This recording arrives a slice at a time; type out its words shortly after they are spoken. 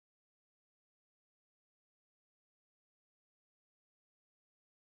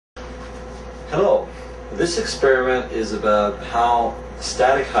Hello. This experiment is about how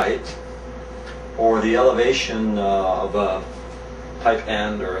static height, or the elevation of a pipe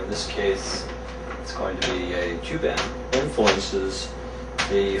end, or in this case it's going to be a tube end, influences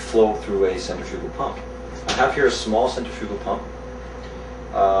the flow through a centrifugal pump. I have here a small centrifugal pump.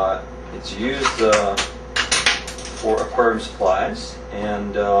 It's used for aquarium supplies,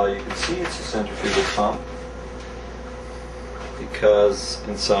 and you can see it's a centrifugal pump because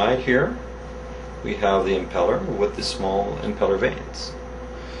inside here we have the impeller with the small impeller vanes.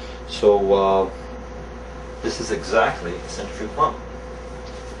 So this is exactly a centrifugal pump.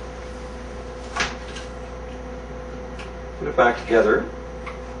 Put it back together,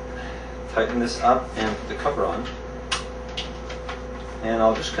 tighten this up and put the cover on, and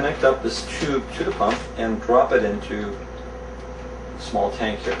I'll just connect up this tube to the pump and drop it into a small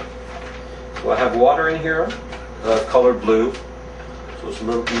tank here. So I have water in here, color blue, so it's a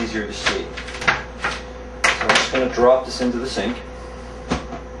little easier to see. I'm just going to drop this into the sink,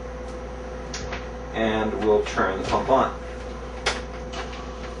 and we'll turn the pump on.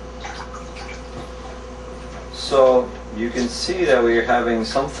 So you can see that we are having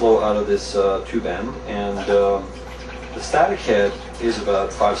some flow out of this tube end, and the static head is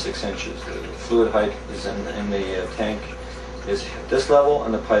about 5-6 inches. The fluid height is in the tank is at this level,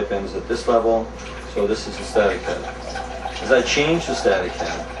 and the pipe end is at this level, so this is the static head. As I change the static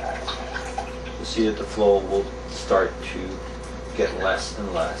head, you see that the flow will start to get less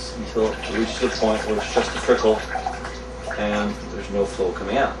and less until it reaches a point where it's just a trickle and there's no flow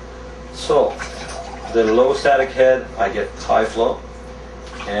coming out. So the low static head, I get high flow,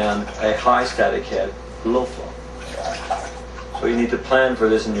 and a high static head, low flow. So you need to plan for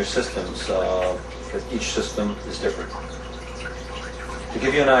this in your systems because each system is different. To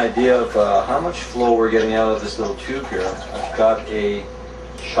give you an idea of how much flow we're getting out of this little tube here, I've got a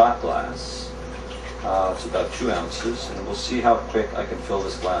shot glass. It's about 2 ounces, and we'll see how quick I can fill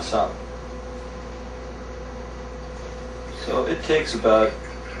this glass up. So it takes about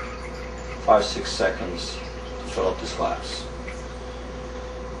 5-6 seconds to fill up this glass.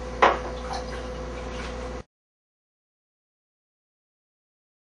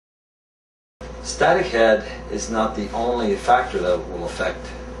 Static head is not the only factor that will affect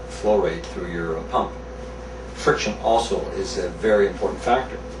flow rate through your pump. Friction also is a very important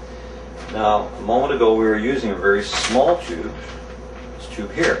factor. Now, a moment ago we were using a very small tube, this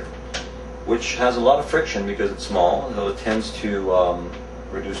tube here, which has a lot of friction because it's small, so it tends to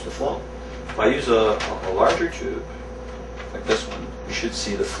reduce the flow. If I use a larger tube, like this one, you should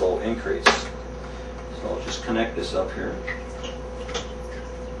see the flow increase. So I'll just connect this up here.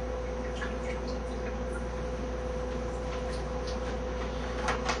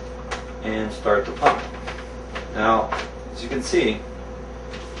 And start the pump. Now, as you can see,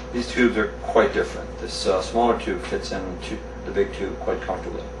 these tubes are quite different. This smaller tube fits into the big tube quite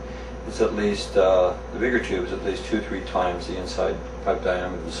comfortably. It's at least, the bigger tube is at least 2-3 times the inside pipe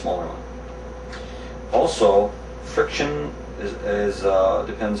diameter of the smaller one. Also, friction depends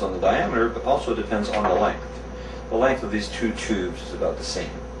on the diameter, but also depends on the length. The length of these two tubes is about the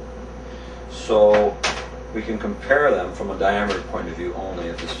same. So we can compare them from a diameter point of view only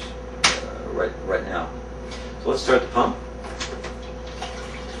at this right now. So let's start the pump.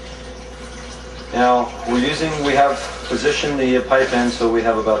 Now we have positioned the pipe end so we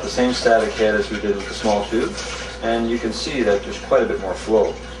have about the same static head as we did with the small tube, and you can see that there's quite a bit more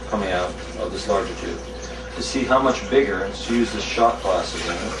flow coming out of this larger tube. To see how much bigger, let's use this shot glass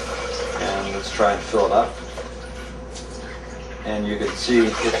again, and let's try and fill it up. And you can see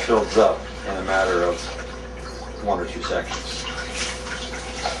it fills up in a matter of 1 or 2 seconds.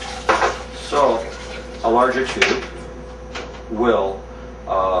 So a larger tube will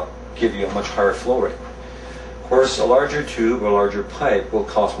give you a much higher flow rate. Of course, a larger tube or larger pipe will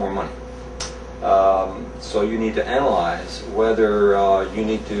cost more money. So you need to analyze whether you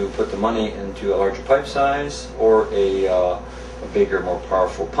need to put the money into a larger pipe size or a bigger, more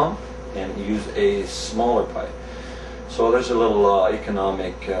powerful pump, and use a smaller pipe. So there's a little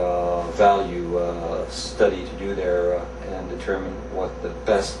economic value study to do there and determine what the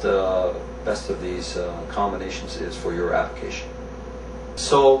best of these combinations is for your application.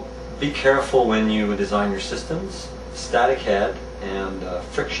 So be careful when you design your systems. Static head and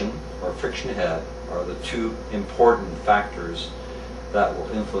friction or friction head are the two important factors that will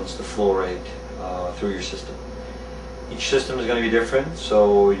influence the flow rate through your system. Each system is going to be different,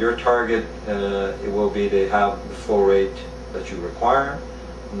 so your target it will be to have the flow rate that you require,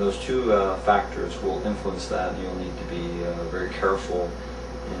 and those two factors will influence that. You'll need to be very careful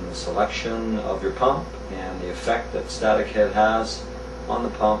in the selection of your pump and the effect that static head has on the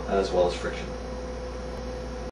pump, as well as friction.